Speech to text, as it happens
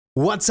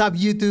What's up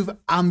YouTube?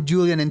 I'm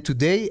Julian and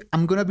today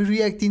I'm gonna be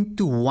reacting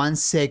to 1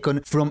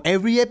 second from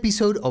every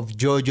episode of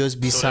JoJo's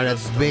Bizarre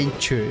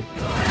Adventure.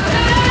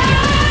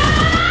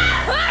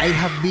 I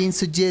have been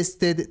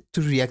suggested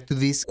to react to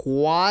this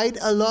quite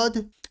a lot,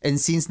 and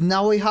since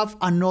now I have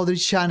another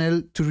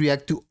channel to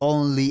react to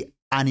only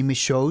anime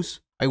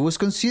shows, I was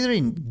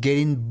considering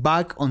getting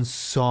back on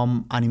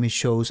some anime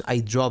shows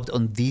I dropped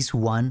on this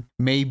one.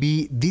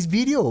 Maybe this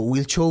video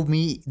will show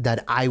me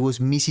that I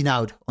was missing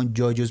out on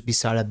JoJo's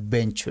Bizarre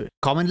Adventure.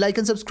 Comment, like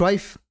and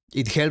subscribe.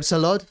 It helps a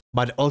lot,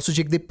 but also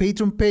check the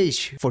Patreon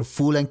page for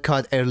full and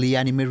cut early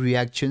anime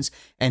reactions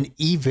and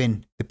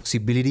even the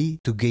possibility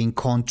to gain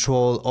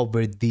control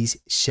over this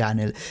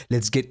channel.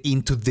 Let's get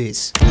into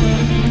this.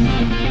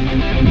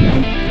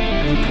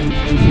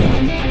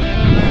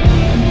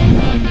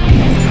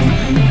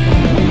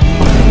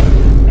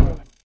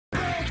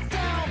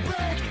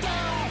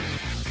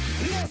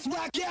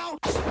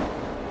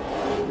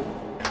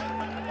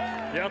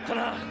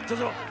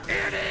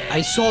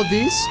 I saw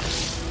this.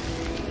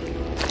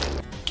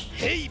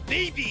 Hey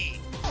baby!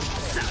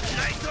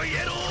 Sunlight to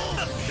yellow!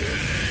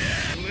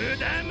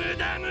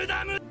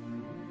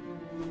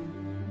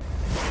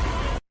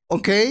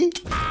 Okay.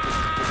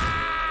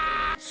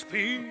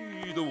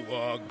 Speed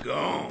was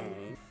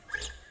gone.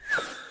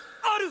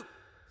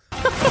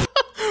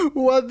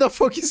 What the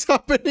fuck is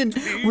happening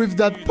with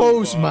that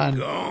pose,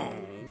 man?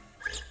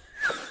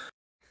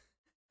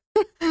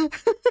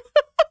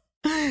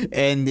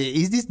 And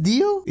is this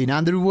Dio in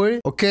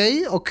underwear?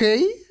 Okay.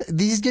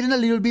 This is getting a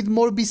little bit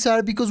more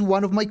bizarre because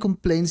one of my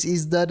complaints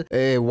is that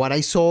what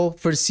I saw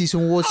first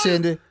season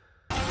wasn't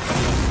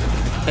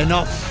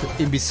enough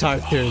in bizarre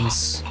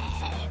terms.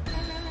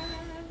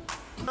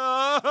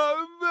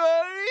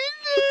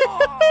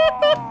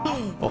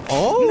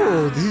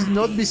 Oh, this is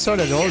not bizarre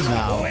at all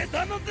now.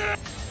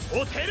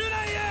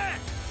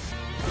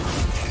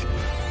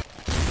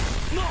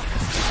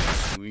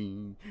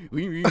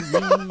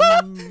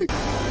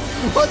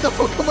 What the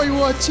fuck am I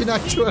watching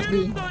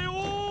actually?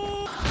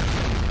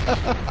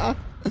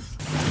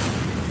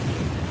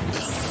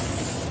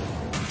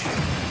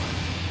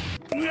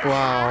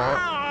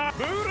 Wow.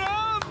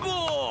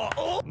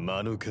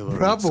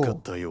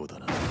 Bravo.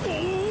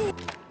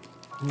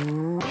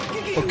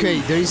 Okay,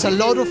 there is a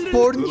lot of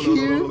porn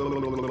here.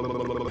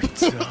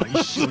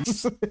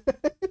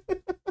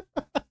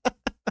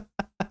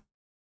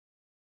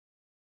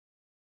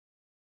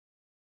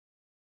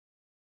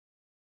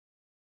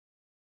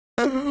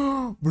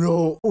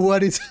 Bro,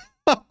 what is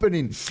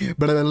happening?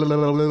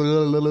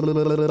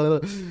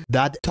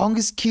 That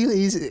tongue skill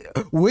is...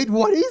 Wait,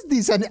 what is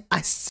this?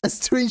 A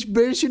strange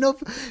version of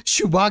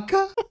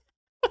Chewbacca?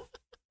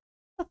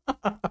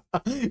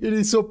 It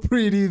is so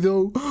pretty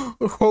though.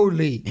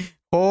 Holy.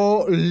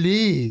 Now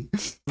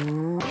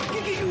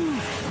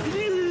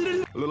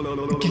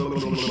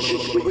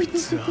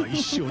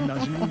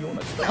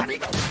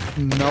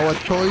a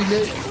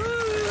toilet.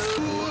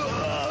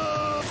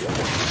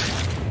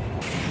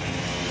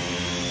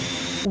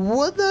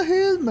 What the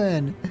hell,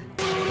 man?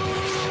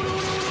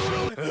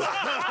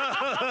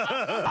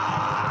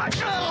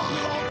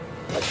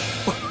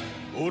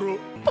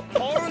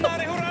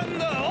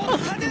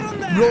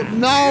 Bro,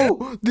 now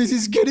this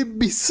is getting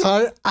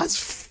bizarre as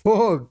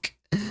fuck.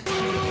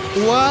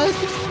 What?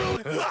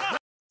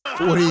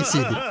 What is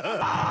it?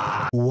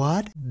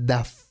 What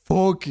the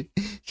fuck?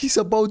 He's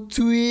about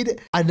to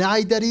eat an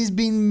eye that is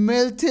being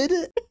melted?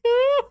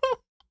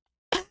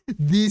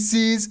 This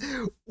is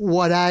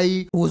what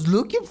I was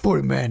looking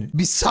for, man.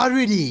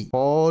 Bizarrity.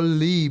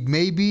 Holy,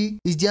 maybe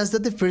it's just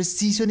that the first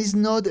season is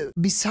not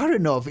bizarre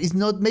enough. It's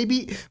not,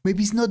 maybe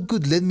it's not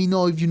good. Let me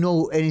know if you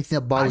know anything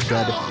about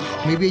that.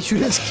 Maybe I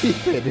shouldn't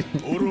skip it.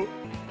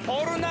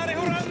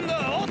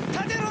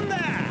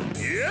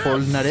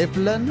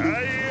 Polnareplan?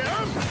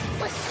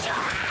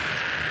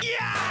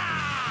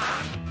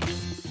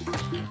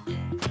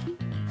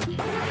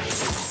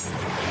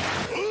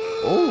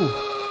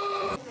 Oh.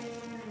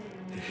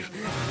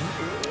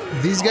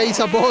 This guy is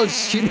a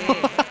boss, you know.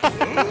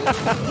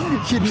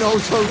 He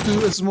knows how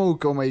to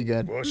smoke, oh my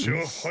god.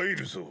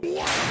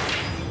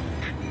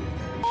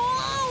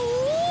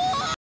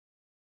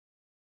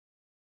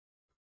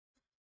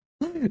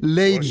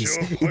 Ladies,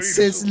 it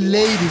says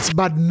ladies,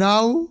 but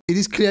now it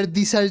is clear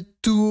these are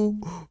two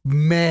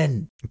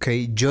men.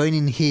 Okay,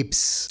 joining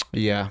hips.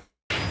 Yeah.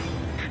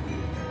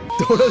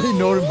 Totally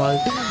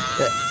normal.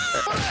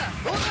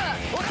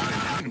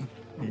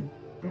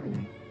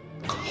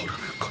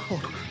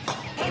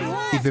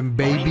 Even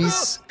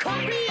babies.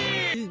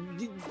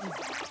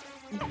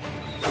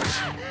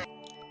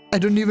 I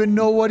don't even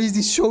know what is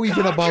this show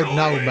even about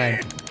now,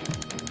 man.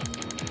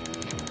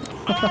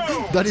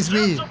 That is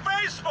me.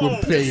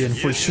 We're playing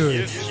for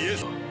sure.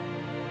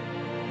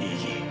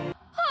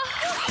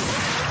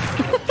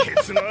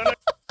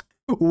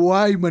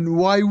 Why, man?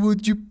 Why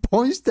would you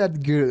punch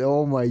that girl?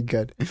 Oh my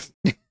god.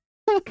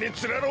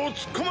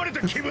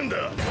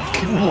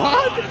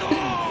 What?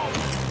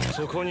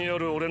 そこにあ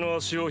る俺の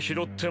足を拾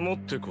って持っ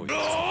てこい。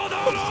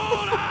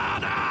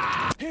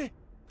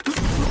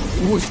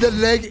Whose the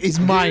leg is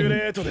mine?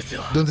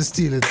 Don't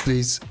steal it,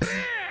 please.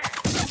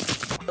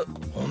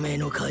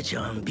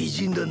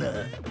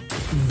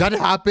 That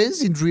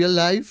happens in real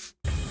life.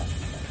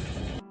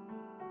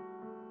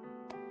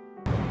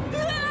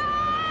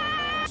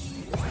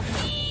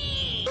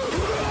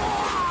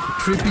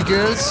 Creepy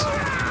girls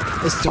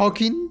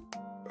stalking.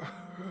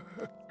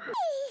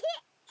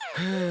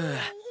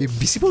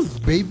 Invisible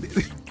baby.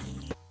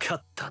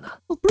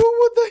 Bro,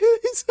 what the hell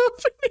is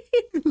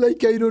happening?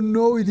 Like, I don't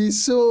know. It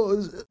is so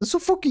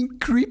fucking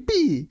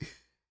creepy.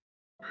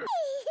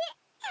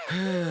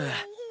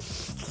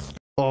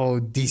 Oh,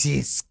 this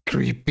is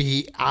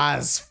creepy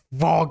as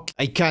fuck.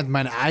 I can't,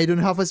 man. I don't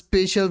have a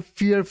special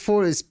fear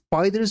for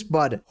spiders,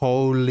 but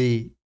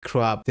holy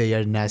crap, they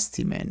are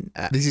nasty, man.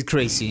 This is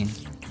crazy.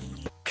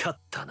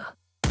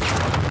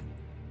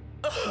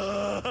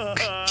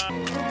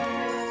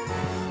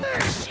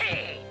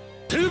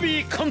 To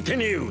be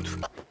continued.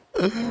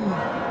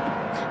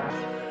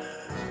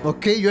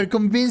 Okay, you are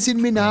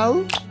convincing me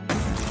now.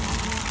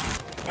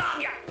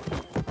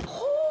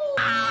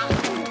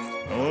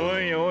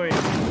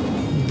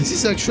 This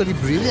is actually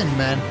brilliant,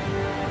 man.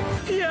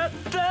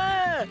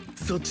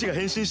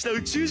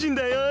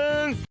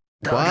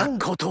 What?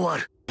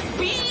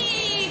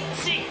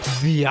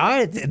 The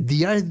art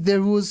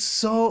there was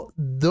so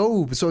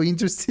dope, so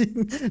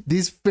interesting.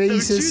 These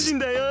faces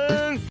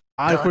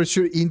are for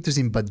sure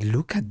interesting, but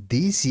look at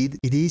this.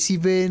 It is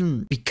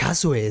even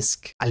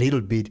Picasso-esque a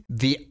little bit.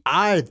 The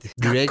art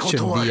direction,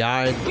 the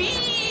art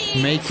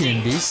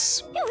making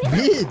this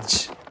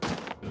bitch.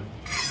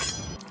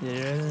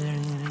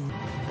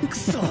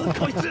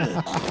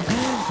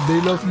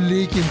 They love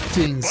leaking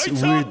things,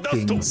 weird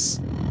things.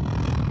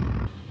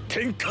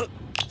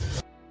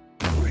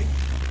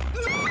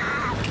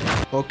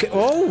 Okay.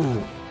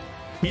 Oh!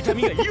 I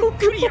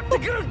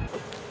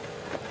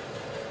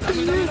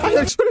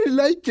actually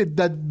like it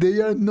that they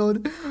are not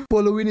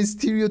following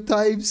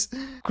stereotypes,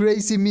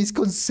 crazy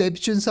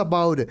misconceptions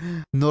about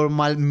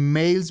normal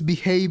males'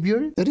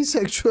 behavior. That is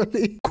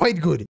actually quite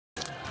good.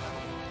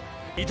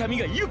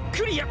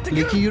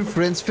 Licking your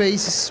friend's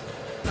face is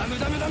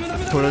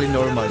totally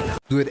normal.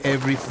 Do it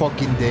every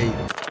fucking day.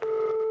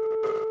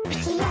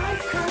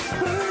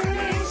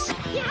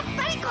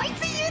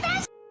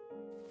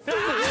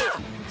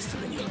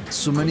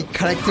 So many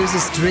characters,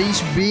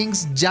 strange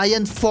beings,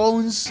 giant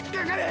phones.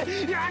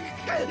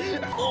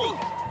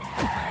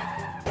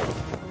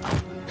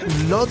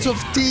 Lots of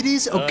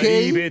titties,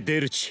 okay.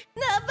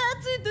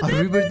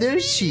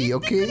 Arrivederci,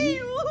 okay.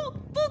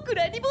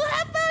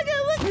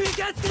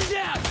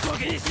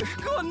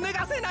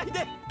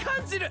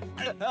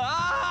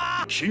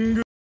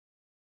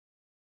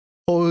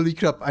 Holy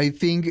crap, I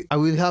think I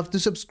will have to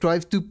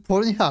subscribe to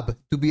Pornhub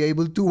to be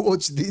able to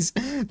watch this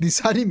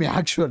anime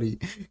actually.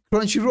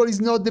 Crunchyroll is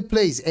not the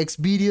place.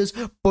 Xvideos,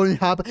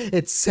 Pornhub,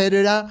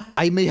 etc.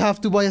 I may have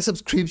to buy a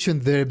subscription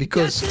there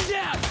because...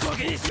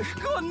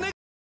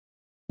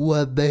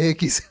 What the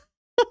heck is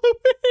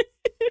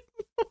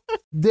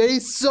There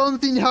is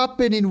something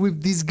happening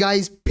with this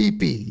guy's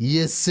pee-pee.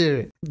 Yes,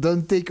 sir.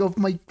 Don't take off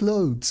my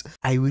clothes.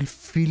 I will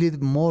feel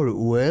it more.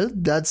 Well,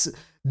 that's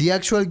the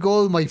actual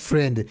goal, my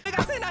friend.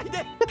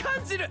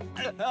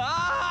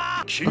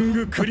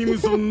 King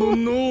Crimson no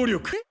能力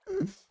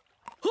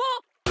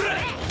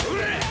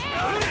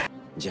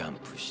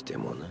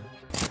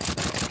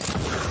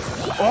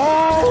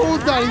Oh,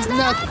 that is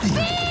nasty.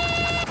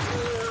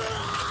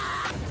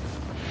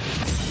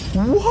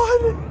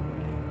 What?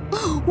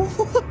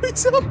 What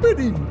is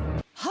happening?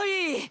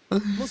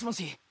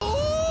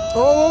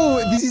 Oh,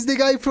 this is the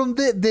guy from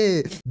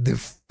the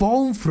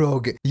phone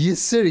frog. Yes,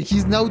 sir.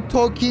 He's now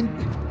talking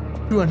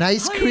to an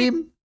ice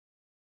cream.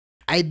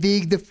 I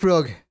dig the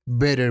frog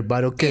better,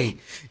 but okay.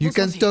 You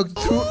can talk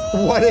to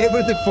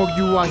whatever the fuck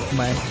you want,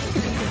 man.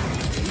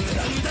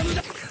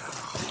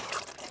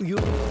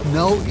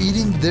 Now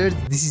eating dirt.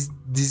 This is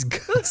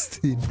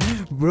disgusting,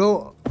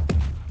 bro.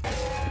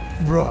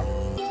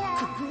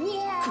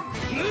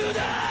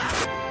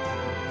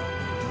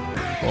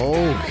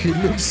 Oh, he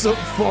looks so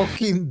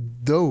fucking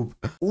dope.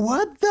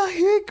 What the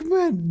heck,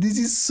 man? This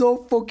is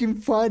so fucking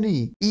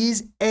funny.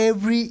 Is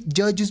every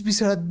JoJo's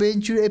Bizarre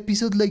Adventure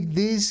episode like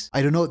this?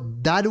 I don't know.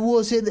 That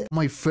wasn't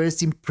my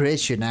first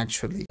impression,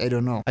 actually. I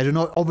don't know.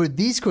 Over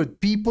Discord,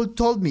 people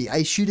told me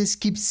I should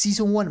skip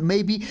season 1.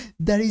 Maybe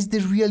that is the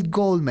real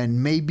goal,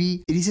 man.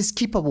 Maybe it is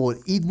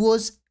skippable. It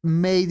was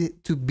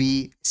made to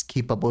be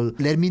skippable.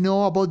 Let me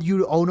know about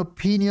your own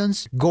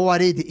opinions. Go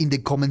at it in the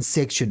comment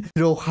section.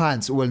 Throw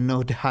hands, well,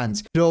 not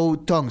hands. Throw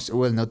tongues,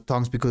 well, not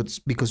tongues because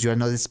you are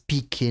not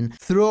speaking.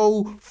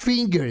 Throw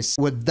fingers,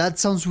 well, that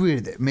sounds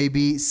weird.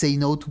 Maybe say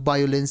no to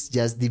violence,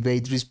 just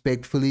debate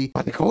respectfully.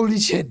 But holy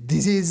shit,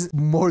 this is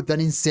more than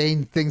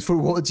insane. Thanks for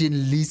watching,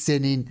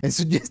 listening, and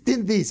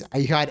suggesting this.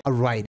 I had a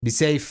ride. Be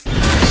safe.